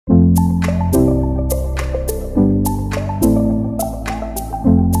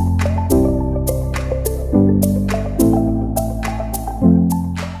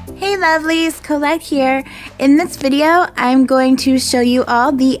lovelies, Coelette here. In this video, I'm going to show you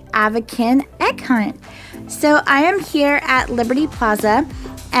all the Avakin Egg Hunt. So I am here at Liberty Plaza,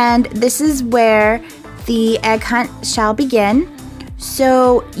 and this is where the egg hunt shall begin.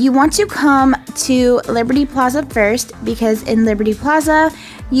 So you want to come to Liberty Plaza first, because in Liberty Plaza,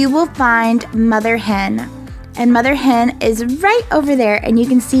 you will find Mother Hen. And Mother Hen is right over there, and you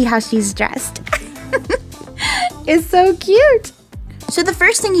can see how she's dressed. It's so cute. So the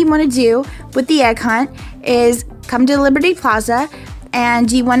first thing you want to do with the egg hunt is come to Liberty Plaza, and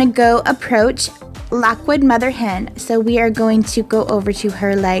you want to go approach Lockwood Mother Hen. So we are going to go over to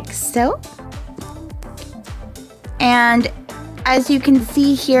her like so. And as you can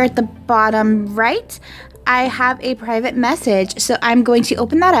see here at the bottom right, I have a private message. So I'm going to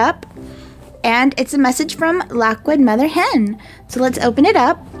open that up, and it's a message from Lockwood Mother Hen. So let's open it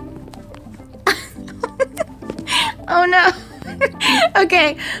up. Oh no.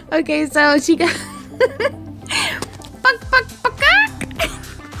 Okay, so she got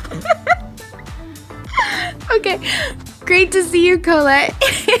Okay, great to see you, Coelette.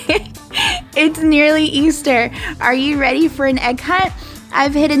 It's nearly Easter. Are you ready for an egg hunt?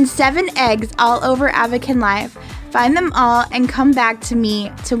 I've hidden 7 eggs all over Avakin Life. Find them all and come back to me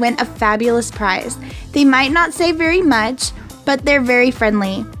to win a fabulous prize. They might not say very much, but they're very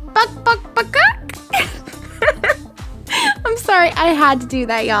friendly. I'm sorry, I had to do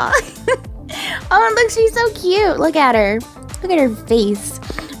that, y'all. Oh, look, she's so cute. Look at her. Look at her face.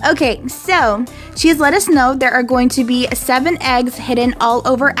 Okay, so she has let us know there are going to be 7 eggs hidden all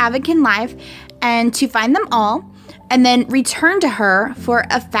over Avakin Life, and to find them all and then return to her for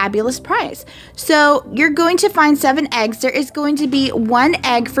a fabulous prize. So you're going to find 7 eggs. There is going to be 1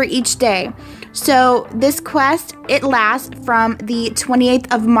 egg for each day. So this quest, it lasts from the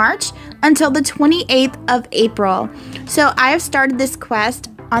 28th of March until the 28th of April. So I have started this quest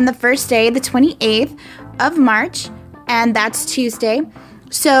on the first day, the 28th of March, and that's Tuesday.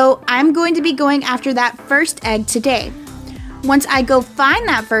 So I'm going to be going after that first egg today. Once I go find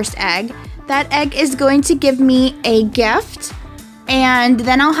that first egg, that egg is going to give me a gift, and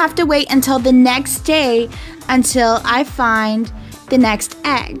then I'll have to wait until the next day until I find the next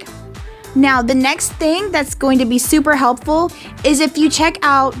egg. Now, the next thing that's going to be super helpful is if you check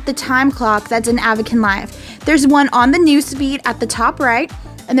out the time clock that's in Avakin Life. There's one on the news feed at the top right,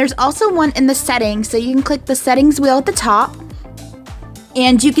 and there's also one in the settings. So you can click the settings wheel at the top,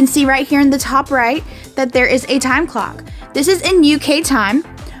 and you can see right here in the top right that there is a time clock. This is in UK time,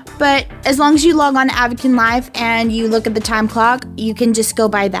 but as long as you log on to Avakin Life and you look at the time clock, you can just go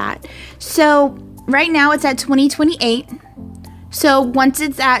by that. So right now it's at 2028. So once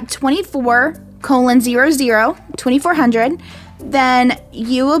it's at 24:00, then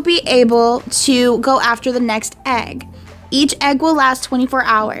you will be able to go after the next egg. Each egg will last 24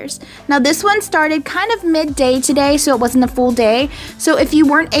 hours. Now this one started kind of midday today, so it wasn't a full day. So if you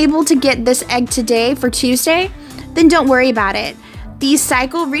weren't able to get this egg today for Tuesday, then don't worry about it. The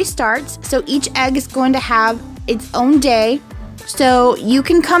cycle restarts, so each egg is going to have its own day. So you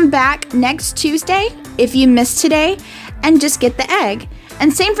can come back next Tuesday if you missed today and just get the egg.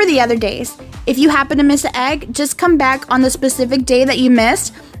 And same for the other days. If you happen to miss an egg, just come back on the specific day that you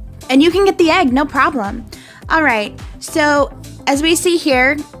missed and you can get the egg, no problem. All right, so as we see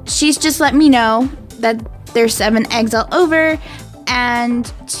here, she's just let me know that there's 7 eggs all over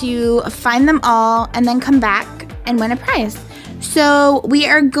and to find them all and then come back and win a prize. So we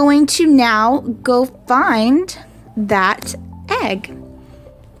are going to now go find that egg.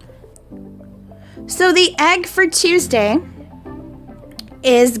 So the egg for Tuesday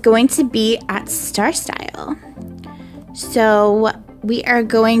is going to be at Star Style. So we are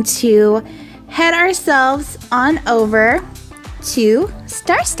going to head ourselves on over to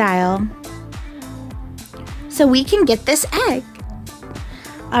Star Style so we can get this egg.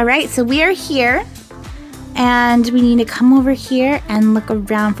 All right, so we are here, and we need to come over here and look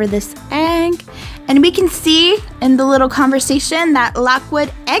around for this egg. And we can see in the little conversation that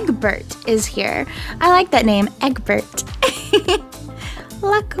Lockwood Egbert is here. I like that name, Egbert.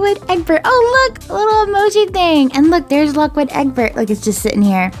 Lockwood Egbert. Oh, look, a little emoji thing. And look, there's Lockwood Egbert. Look, it's just sitting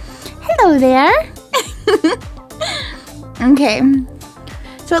here. Hello there. Okay.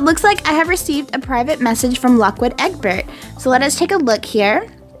 So it looks like I have received a private message from Lockwood Egbert. So let us take a look here.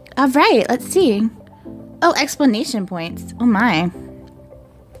 All right, let's see. Oh, explanation points. Oh my.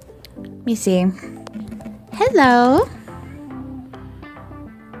 Let me see. Hello.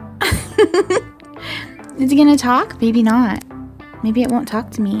 Is he gonna talk? Maybe not. Maybe it won't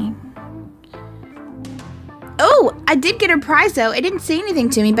talk to me. Oh, I did get a prize though. It didn't say anything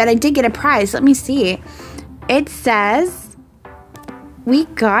to me, but I did get a prize. Let me see. It says we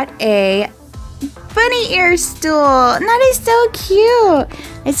got a bunny ear stool. That is so cute.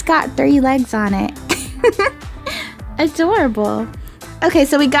 It's got 3 legs on it. Adorable. Okay,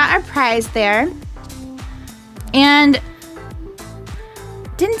 so we got our prize there. And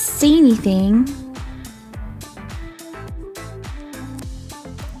didn't say anything.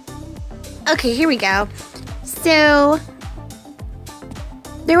 Okay, here we go. So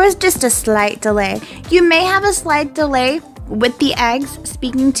there was just a slight delay. You may have a slight delay with the eggs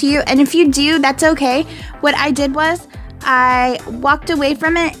speaking to you, and if you do, that's okay. What I did was I walked away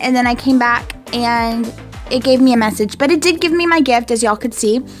from it and then I came back and it gave me a message, but it did give me my gift, as y'all could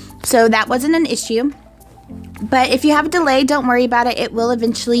see, so that wasn't an issue. But if you have a delay, don't worry about it. It will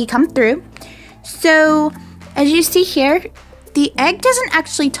eventually come through. So as you see here, the egg doesn't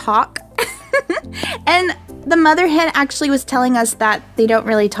actually talk. And the mother hen actually was telling us that they don't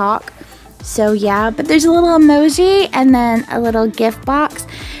really talk. So yeah, but there's a little emoji and then a little gift box.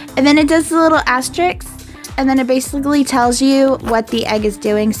 And then it does the little asterisk. And then it basically tells you what the egg is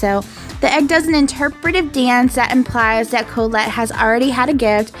doing. So the egg does an interpretive dance that implies that Coelette has already had a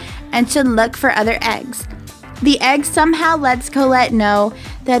gift and should look for other eggs. The egg somehow lets Coelette know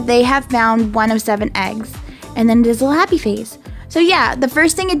that they have found 1 of 7 eggs. And then it does a little happy face. So yeah, the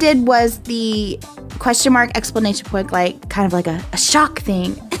first thing it did was the question mark exclamation point, like kind of like a shock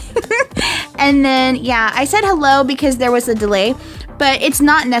thing. And then yeah, I said hello because there was a delay, but it's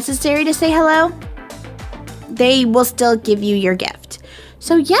not necessary to say hello. They will still give you your gift.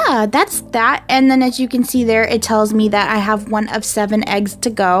 So yeah, that's that. And then as you can see there, it tells me that I have 1 of 7 eggs to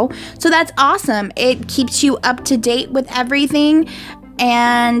go. So that's awesome. It keeps you up to date with everything.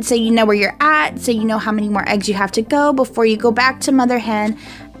 And so you know where you're at, so you know how many more eggs you have to go before you go back to Mother Hen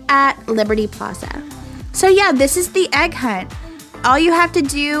at Liberty Plaza. So yeah, this is the egg hunt. All you have to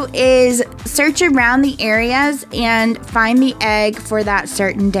do is search around the areas and find the egg for that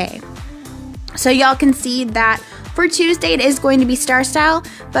certain day. So y'all can see that for Tuesday it is going to be Star Style,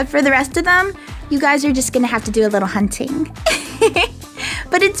 but for the rest of them, you guys are just gonna have to do a little hunting.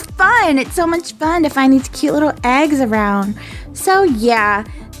 But it's fun. It's so much fun to find these cute little eggs around. So yeah,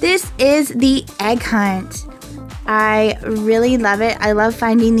 this is the egg hunt. I really love it. I love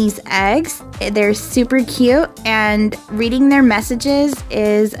finding these eggs. They're super cute, and reading their messages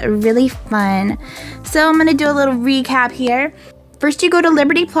is really fun. So I'm gonna do a little recap here. First, you go to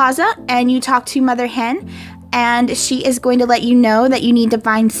Liberty Plaza and you talk to Mother Hen, and she is going to let you know that you need to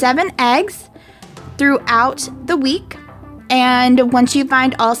find 7 eggs throughout the week. And once you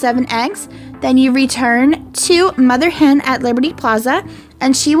find all 7 eggs, then you return to Mother Hen at Liberty Plaza,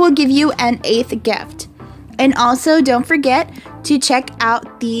 and she will give you an 8th gift. And also, don't forget to check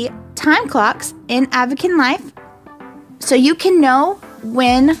out the time clocks in Avakin Life so you can know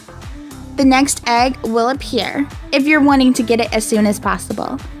when the next egg will appear if you're wanting to get it as soon as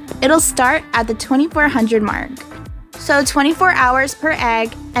possible. It'll start at the 2400 mark. So 24 hours per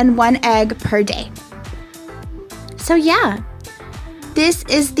egg and 1 egg per day. So yeah, this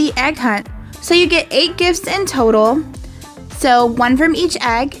is the egg hunt. So you get 8 gifts in total. So 1 from each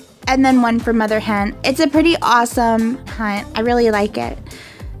egg and then 1 from Mother Hen. It's a pretty awesome hunt. I really like it.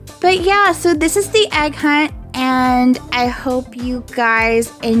 But yeah, so this is the egg hunt, and I hope you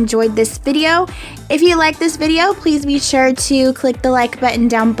guys enjoyed this video. If you like this video, please be sure to click the like button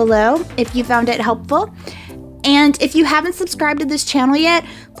down below if you found it helpful. And if you haven't subscribed to this channel yet,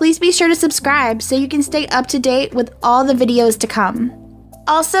 please be sure to subscribe so you can stay up to date with all the videos to come.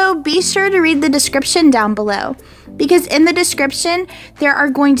 Also, be sure to read the description down below, because in the description, there are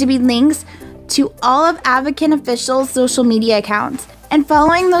going to be links to all of Avakin Official's social media accounts. And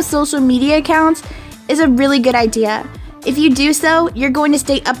following those social media accounts is a really good idea. If you do so, you're going to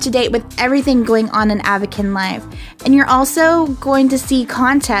stay up to date with everything going on in Avakin Life. And you're also going to see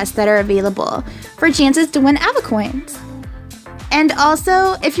contests that are available for chances to win Avacoins. And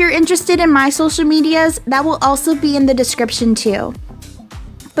also, if you're interested in my social medias, that will also be in the description too.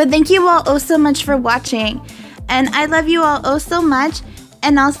 But thank you all oh so much for watching. And I love you all oh so much.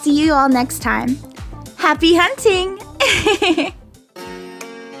 And I'll see you all next time. Happy hunting!